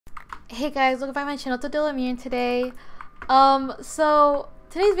Hey guys, welcome back to my channel. Today I'm here today. So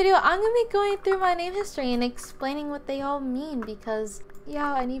today's video I'm gonna be going through my name history and explaining what they all mean because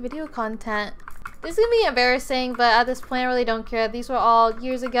yeah, I need video content. This is gonna be embarrassing, but at this point I really don't care. These were all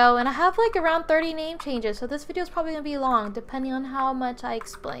years ago and I have like around 30 name changes, so this video is probably gonna be long depending on how much I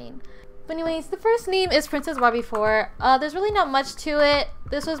explain. But anyways, the first name is Princess Barbie 4. There's really not much to it.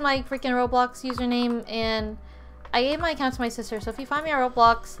 This was my freaking Roblox username and I gave my account to my sister, so if you find me on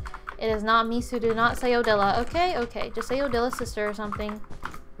Roblox, it is not me, so do not say Odilla, okay? Okay, just say Odilla's sister or something.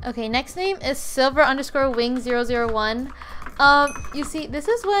 Okay, next name is silver_wing001. You see, this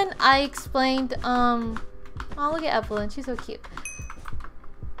is when I explained, oh, look at Evelyn, she's so cute.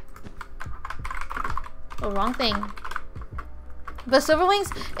 Oh, wrong thing. But Silver Wings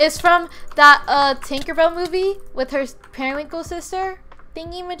is from that, Tinkerbell movie with her Periwinkle sister,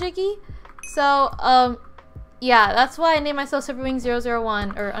 thingy-majiggy. So, yeah, that's why I named myself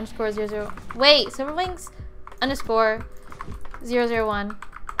Silverwings001 or _00. Wait, Silverwings_001.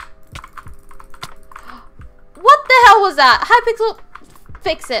 What the hell was that? Hi, Pixel.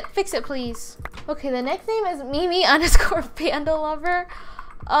 Fix it, please. Okay, the next name is Mimi_PandaLover.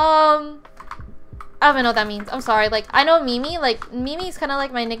 I don't even know what that means. I'm sorry. Like, I know Mimi. Like, Mimi is kind of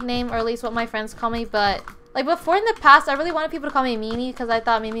like my nickname, or at least what my friends call me. But like before in the past, I really wanted people to call me Mimi because I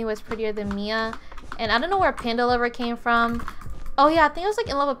thought Mimi was prettier than Mia. And I don't know where Panda Lover came from. Oh yeah, I think I was like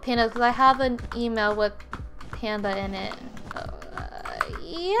in love with Panda because I have an email with Panda in it.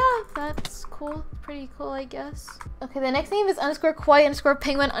 Yeah, that's cool. Pretty cool, I guess. Okay, the next name is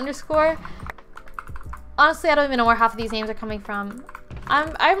 _Kawaii_Penguin_. Honestly, I don't even know where half of these names are coming from. I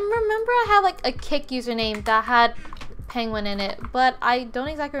remember I had like a Kick username that had penguin in it, but I don't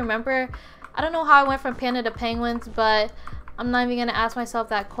exactly remember. I don't know how I went from Panda to Penguins, but I'm not even gonna ask myself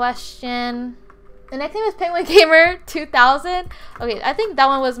that question. The next name is Penguin Gamer 2000. Okay, I think that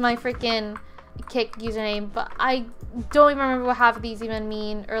one was my freaking Kick username, but I don't even remember what half of these even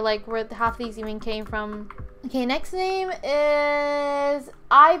mean, or like where half of these even came from. Okay, next name is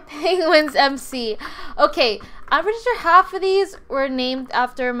iPenguinsMC. Okay, I'm pretty sure half of these were named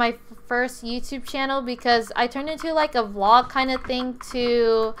after my first YouTube channel because I turned into like a vlog kind of thing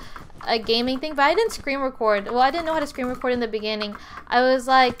to a gaming thing, but I didn't screen record. Well, I didn't know how to screen record in the beginning. I was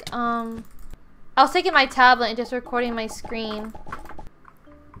like, I was taking my tablet and just recording my screen.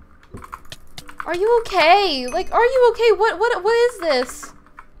 Are you okay? Like, are you okay? What is this?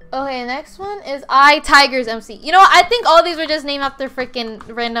 Okay, next one is iTigersMC. You know what? I think all these were just named after freaking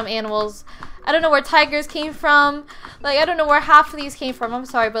random animals. I don't know where tigers came from. Like, I don't know where half of these came from. I'm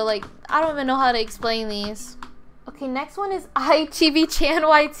sorry, but like, I don't even know how to explain these. Okay, next one is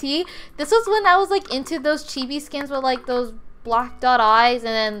iChibi-chan-YT. This was when I was like into those chibi skins with like those black dot eyes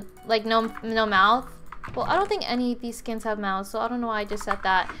and then like no mouth. Well, I don't think any of these skins have mouths, so I don't know why I just said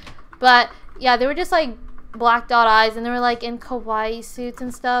that. But yeah, they were just like black dot eyes and they were like in kawaii suits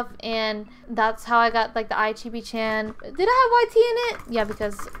and stuff, and that's how I got like the iChibi-chan. Did I have YT in it? Yeah,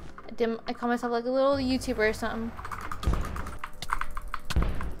 because I call myself like a little YouTuber or something.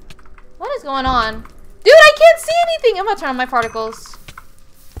 What is going on? Dude, I can't see anything! I'm gonna turn on my particles.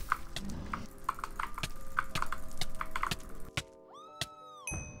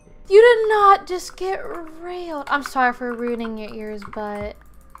 You did not just get railed. I'm sorry for ruining your ears, but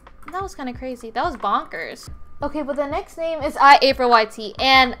that was kind of crazy. That was bonkers. Okay, but the next name is iAprilYT,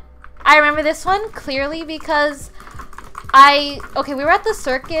 and I remember this one clearly because we were at the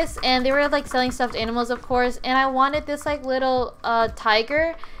circus and they were like selling stuffed animals, of course, and I wanted this like little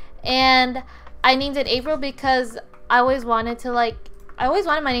tiger, and I named it April because I always wanted my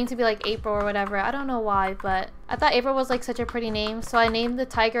name to be like April or whatever. I don't know why, but I thought April was like such a pretty name, so I named the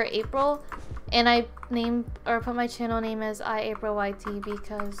tiger April, and I put my channel name as iAprilYT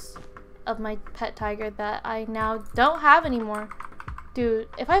because of my pet tiger that I now don't have anymore. Dude,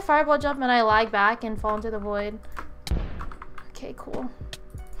 if I fireball jump and I lag back and fall into the void. Okay, cool.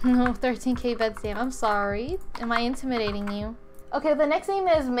 No, 13k bed stamp. I'm sorry. Am I intimidating you? Okay, the next name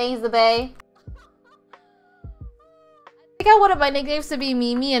is Maze the Bay. I think I wanted my nicknames to be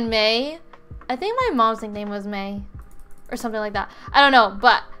Mimi and May. I think my mom's nickname was May or something like that. I don't know,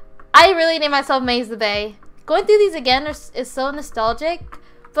 but I really named myself Maze the Bay. Going through these again is so nostalgic,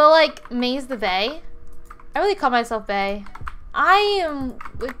 but like Maze the Bay, I really call myself Bay. I am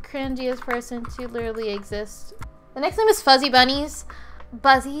the cringiest person to literally exist. The next name is Fuzzy Bunnies.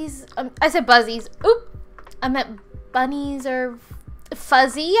 Buzzies. I said Buzzies. Oop. I meant bunnies or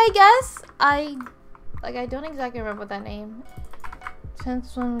fuzzy, I guess. I don't exactly remember that name.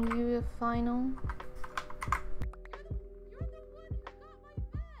 Since when you final?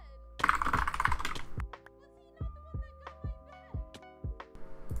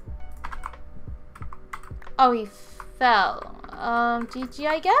 Oh, he fell. GG,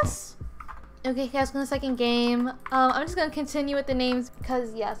 I guess? Okay, guys, go to the second game. I'm just gonna continue with the names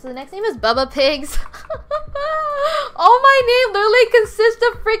because, yeah, so the next name is Bubba Pigs. Oh, my name literally consists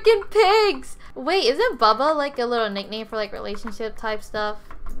of freaking pigs. Wait, isn't Bubba like a little nickname for like relationship type stuff?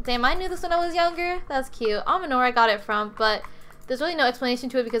 Damn, I knew this when I was younger. That's cute. I don't know where I got it from, but there's really no explanation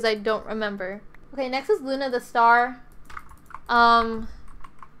to it because I don't remember. Okay, next is Luna the Star.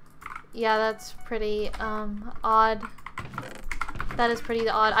 Yeah, that's pretty, odd. That is pretty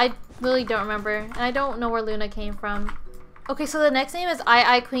odd. I really don't remember, and I don't know where Luna came from. Okay, so the next name is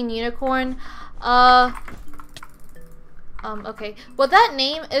I Queen Unicorn. Okay. Well, that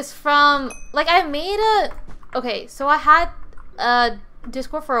name is from, like, I made a, okay, so I had a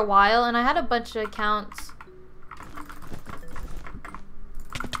Discord for a while, and I had a bunch of accounts.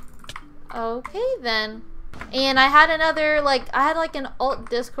 Okay, then. And I had another, like, I had, like, an alt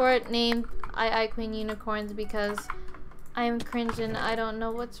Discord named I Queen Unicorns because I'm cringing. I don't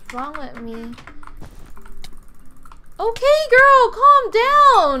know what's wrong with me. Okay, girl, calm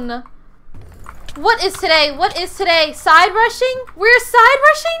down. What is today? What is today? Side rushing? We're side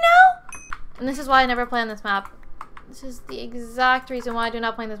rushing now? And this is why I never play on this map. This is the exact reason why I do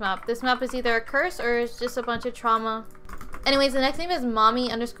not play on this map. This map is either a curse or it's just a bunch of trauma. Anyways, the next name is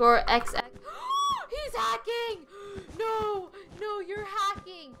mommy_XX. He's hacking! No, no, you're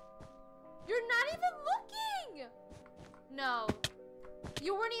hacking. You're not even looking. No,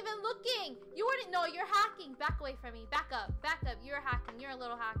 you weren't even looking. You weren't, no, you're hacking. Back away from me. Back up, you're hacking. You're a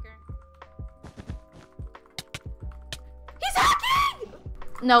little hacker. He's hacking!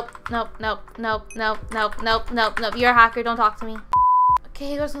 Nope, nope, nope, nope, nope, nope, nope, nope, nope. You're a hacker, don't talk to me. Okay,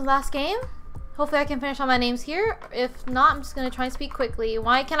 here goes the last game. Hopefully I can finish all my names here. If not, I'm just gonna try and speak quickly.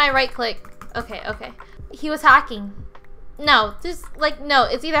 Why can't I right click? Okay, okay. He was hacking. No, just like, no,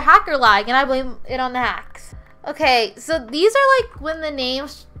 it's either hack or lag, and I blame it on the hacks. Okay, so these are like when the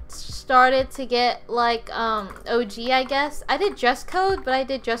names started to get like OG, I guess. I did dress code, but I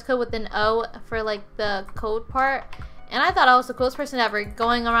did dress code with an O for like the code part. And I thought I was the coolest person ever,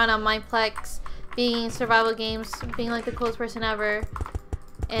 going around on Mineplex, being in survival games, being like the coolest person ever.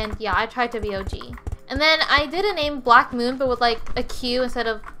 And yeah, I tried to be OG. And then I did a name Black Moon, but with like a Q instead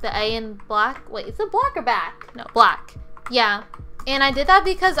of the A in black. Wait, is it black or back? No, black. Yeah. And I did that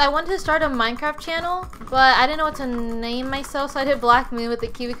because I wanted to start a Minecraft channel, but I didn't know what to name myself, so I did Black Moon with a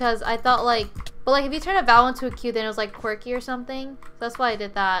Q because I thought like, but like if you turn a vowel into a Q, then it was like quirky or something. So that's why I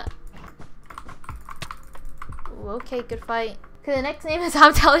did that. Ooh, okay, good fight. Okay, the next name is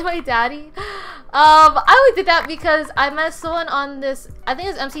I'm Telling My Daddy. I only did that because I met someone on this, I think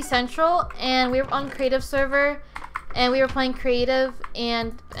it was MC Central, and we were on creative server, and we were playing creative,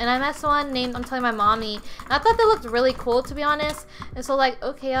 and I met someone named I'm Telling My Mommy, and I thought that looked really cool, to be honest. And so like,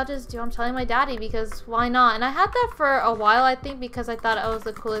 okay, I'll just do I'm Telling My Daddy because why not? And I had that for a while, I think, because I thought I was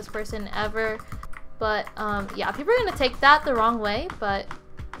the coolest person ever. But yeah, people are gonna take that the wrong way, but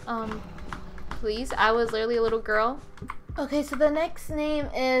please, I was literally a little girl. Okay, so the next name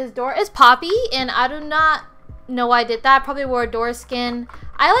is Poppy, and I do not know why I did that. I probably wore a Dora skin.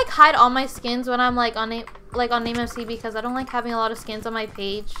 I like hide all my skins when I'm like on NameMC because I don't like having a lot of skins on my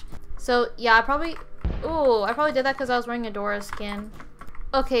page. So yeah, I probably did that because I was wearing a Dora skin.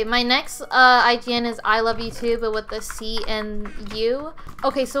 Okay, my next IGN is I Love You Too, but with the C and U.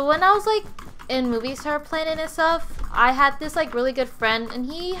 Okay, so when I was like in Movie Star Planet and stuff, I had this like really good friend, and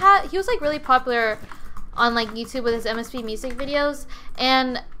he was like really popular on like YouTube with his MSP music videos,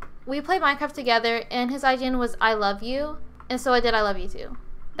 and we played Minecraft together, and his IGN was I Love You, and so I did I Love You Too.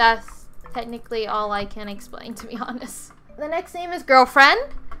 That's technically all I can explain, to be honest. The next name is Girlfriend.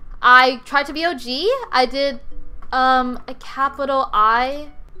 I tried to be OG. I did a capital I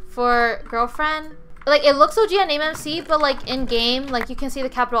for Girlfriend. Like, it looks OG on NameMC, but like in game, like you can see the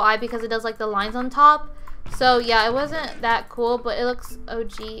capital I because it does like the lines on top. So yeah, it wasn't that cool, but it looks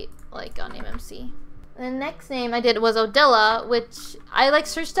OG like on NameMC. The next name I did was Odilla, which I like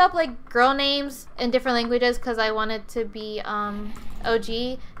searched up like girl names in different languages because I wanted to be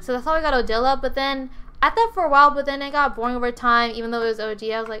OG. So that's how I got Odilla. But then I thought for a while, but then it got boring over time. Even though it was OG,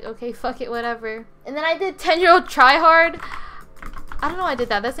 I was like, okay, fuck it, whatever. And then I did 10-year-old tryhard. I don't know why I did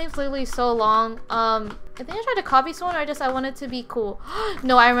that. That seems literally so long. I think I tried to copy someone, or just I wanted to be cool.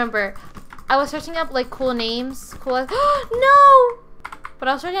 No, I remember. I was searching up like cool names. Cool. No! But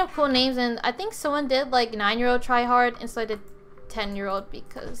I was searching up cool names, and I think someone did like 9-year-old tryhard, and so I did 10-year-old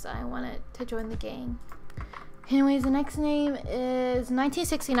because I wanted to join the gang. Anyways, the next name is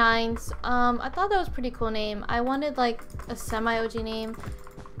 1969's. I thought that was a pretty cool name. I wanted like a semi-OG name.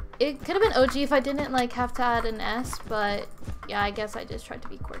 It could have been OG if I didn't like have to add an S, but yeah, I guess I just tried to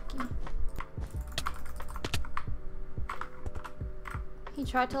be quirky. He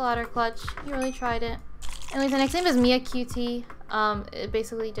tried to ladder clutch. He really tried it. Anyways, the next name is Mia QT. It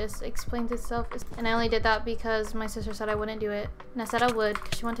basically just explains itself. And I only did that because my sister said I wouldn't do it. And I said I would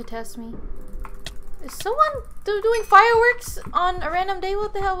because she wanted to test me. Is someone doing fireworks on a random day?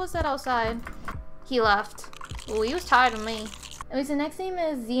 What the hell was that outside? He left. Well, he was tired of me. Anyways, the next name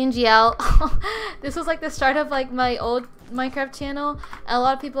is ZNGL. This was like the start of like my old Minecraft channel. And a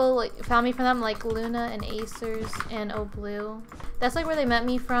lot of people like found me from them, like Luna and Acers and Blue. That's like where they met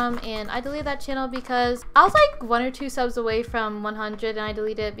me from, and I deleted that channel because I was like 1 or 2 subs away from 100, and I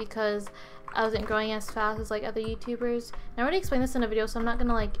deleted it because I wasn't growing as fast as like other YouTubers. And I already explained this in a video, so I'm not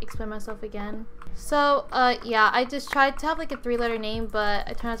gonna like explain myself again. So yeah, I just tried to have like a 3-letter name, but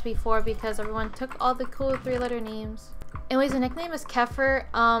it turned out to be 4 because everyone took all the cool 3-letter names. Anyways, the nickname is Kefir.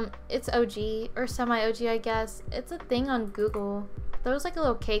 It's OG or semi-OG, I guess. It's a thing on Google. There was like a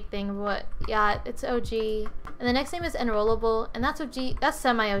little cake thing, but yeah, it's OG. And the next name is Enrollable, and that's OG. That's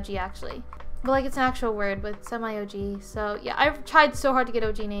semi-OG actually, but like it's an actual word, but semi-OG. So yeah, I've tried so hard to get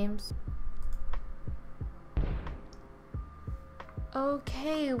OG names.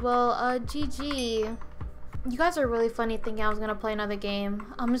 Okay, well, GG. You guys are really funny thinking I was gonna play another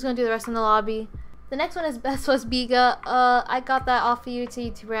game. I'm just gonna do the rest in the lobby. The next one is Best Was Biga. I got that off of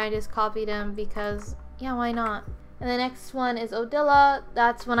YouTuber. I just copied him because, yeah, why not? And the next one is Odilla.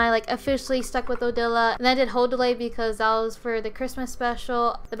 That's when I like officially stuck with Odilla. And then I did Hodele because that was for the Christmas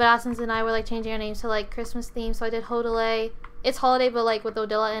special. The Badassins and I were like changing our names to like Christmas theme, so I did Hodele. It's holiday but like with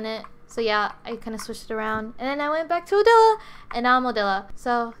Odilla in it. So yeah, I kind of switched it around. And then I went back to Odilla, and now I'm Odilla.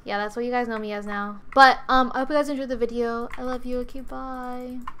 So yeah, that's what you guys know me as now. But I hope you guys enjoyed the video. I love you. Okay,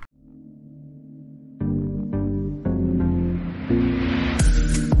 bye.